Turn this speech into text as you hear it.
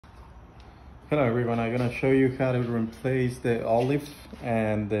Hello everyone, I'm gonna show you how to replace the olive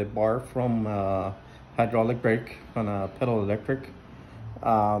and the bar from hydraulic brake on a pedal electric.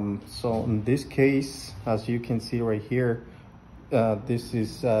 So in this case, as you can see right here, this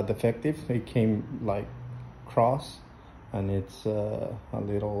is defective. It came like cross and it's a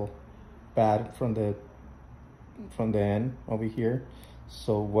little bad from the end over here.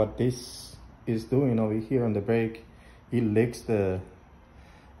 So what this is doing over here on the brake, it leaks the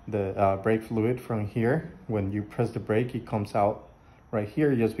brake fluid from here. When you press the brake, it comes out right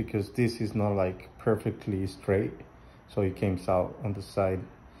here just because this is not like perfectly straight, so it comes out on the side.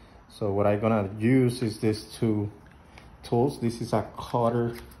 So what I'm gonna use is these two tools. This is a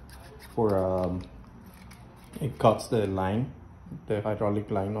cutter for it cuts the line, the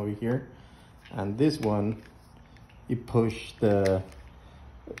hydraulic line over here, and this one, it push the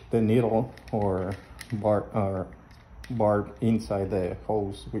needle or barb inside the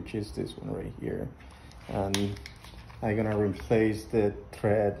hose, which is this one right here. And I'm gonna replace the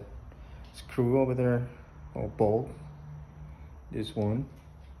thread screw over there, or bolt, this one.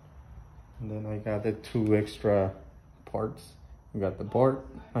 And then I got the two extra parts. We got the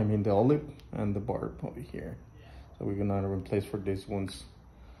the olive and the barb over here. So we're gonna replace for these ones.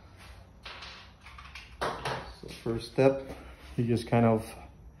 So first step, you just kind of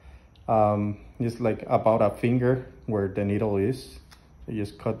just like about a finger where the needle is, you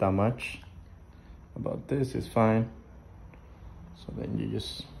just cut that much. About this is fine. So then you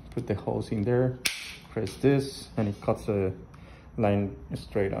just put the hose in there, press this, and it cuts the line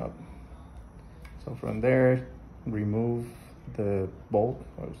straight up. So from there, remove the bolt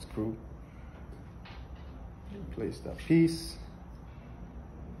or screw, replace that piece.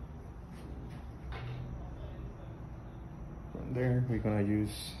 From there, we're gonna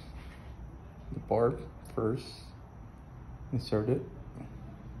use the barb first, insert it,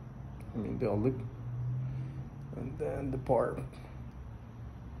 the olive, and then the barb.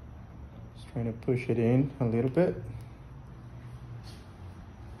 Just trying to push it in a little bit.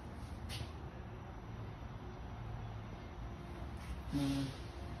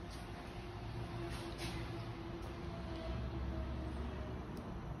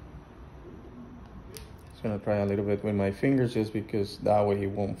 Just gonna try a little bit with my fingers just because that way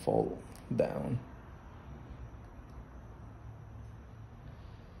it won't fall down.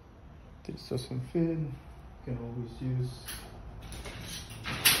 This doesn't fit, you can always use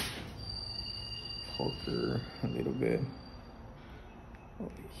poker a little bit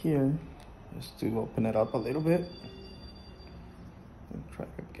over here just to open it up a little bit and try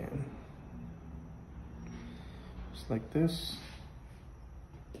again, just like this.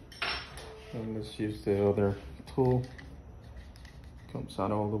 And let's use the other tool. Comes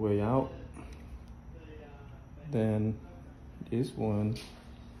out all the way out. Then this one,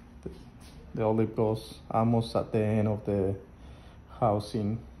 the olive goes almost at the end of the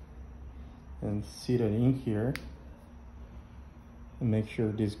housing and sit it in here, and make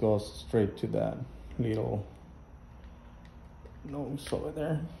sure this goes straight to that little nose over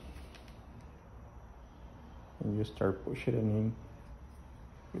there, and you start pushing it in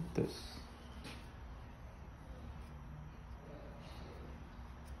with this.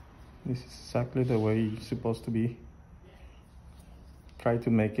 This is exactly the way it's supposed to be. Try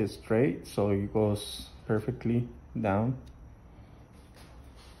to make it straight so it goes perfectly down.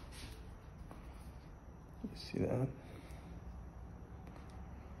 You see that?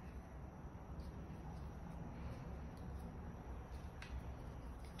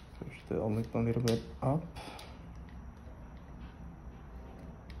 Push the olive a little bit up.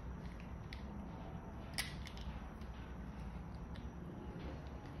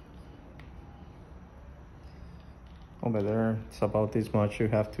 Over there, it's about this much you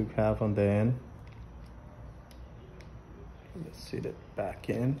have to have on the end. Let's sit it back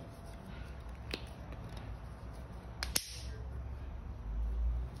in.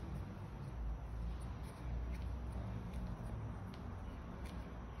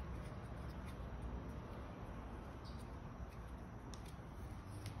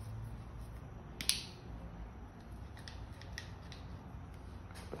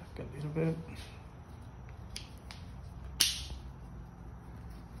 Back a little bit.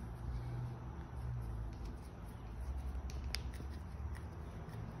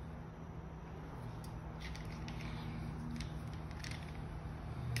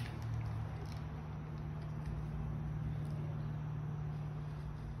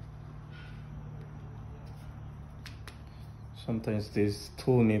 Sometimes this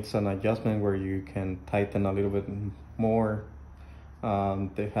tool needs an adjustment where you can tighten a little bit more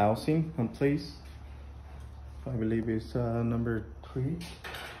the housing in place. I believe it's number 3.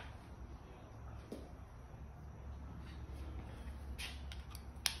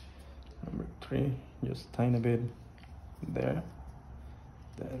 free, just a tiny bit there,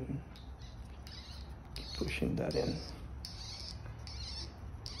 then keep pushing that in.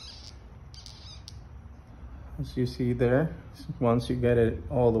 As you see there, once you get it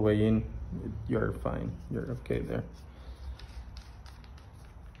all the way in, you're fine, you're okay there.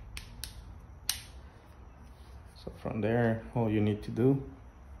 So from there, all you need to do,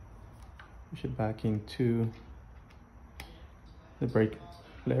 push it back into the brake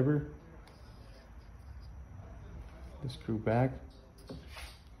lever, the screw back,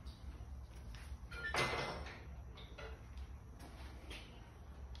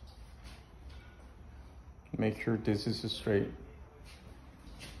 make sure this is straight.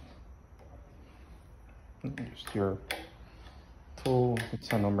 Use your tool,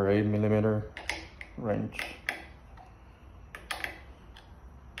 it's a number 8mm wrench.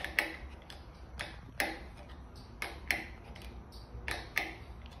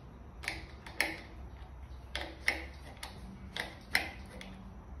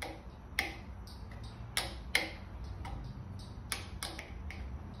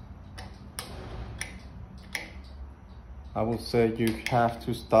 I would say you have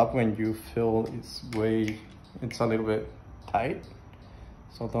to stop when you feel it's a little bit tight.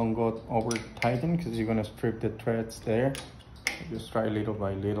 So don't go over tighten because you're gonna strip the threads there. Just try little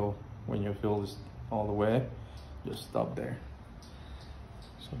by little. When you feel it's all the way, just stop there.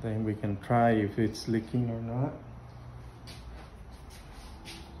 So then we can try if it's leaking or not.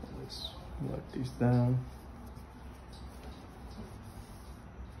 Let's let this down.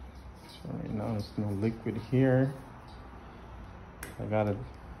 So right now there's no liquid here. I got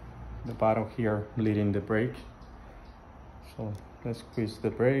the bottle here leading the brake. So let's squeeze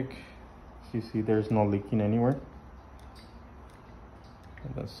the brake. You see there's no leaking anywhere.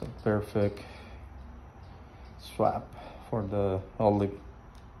 And that's a perfect swap for the olive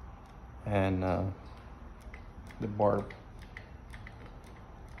and the barb.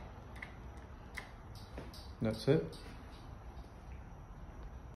 That's it.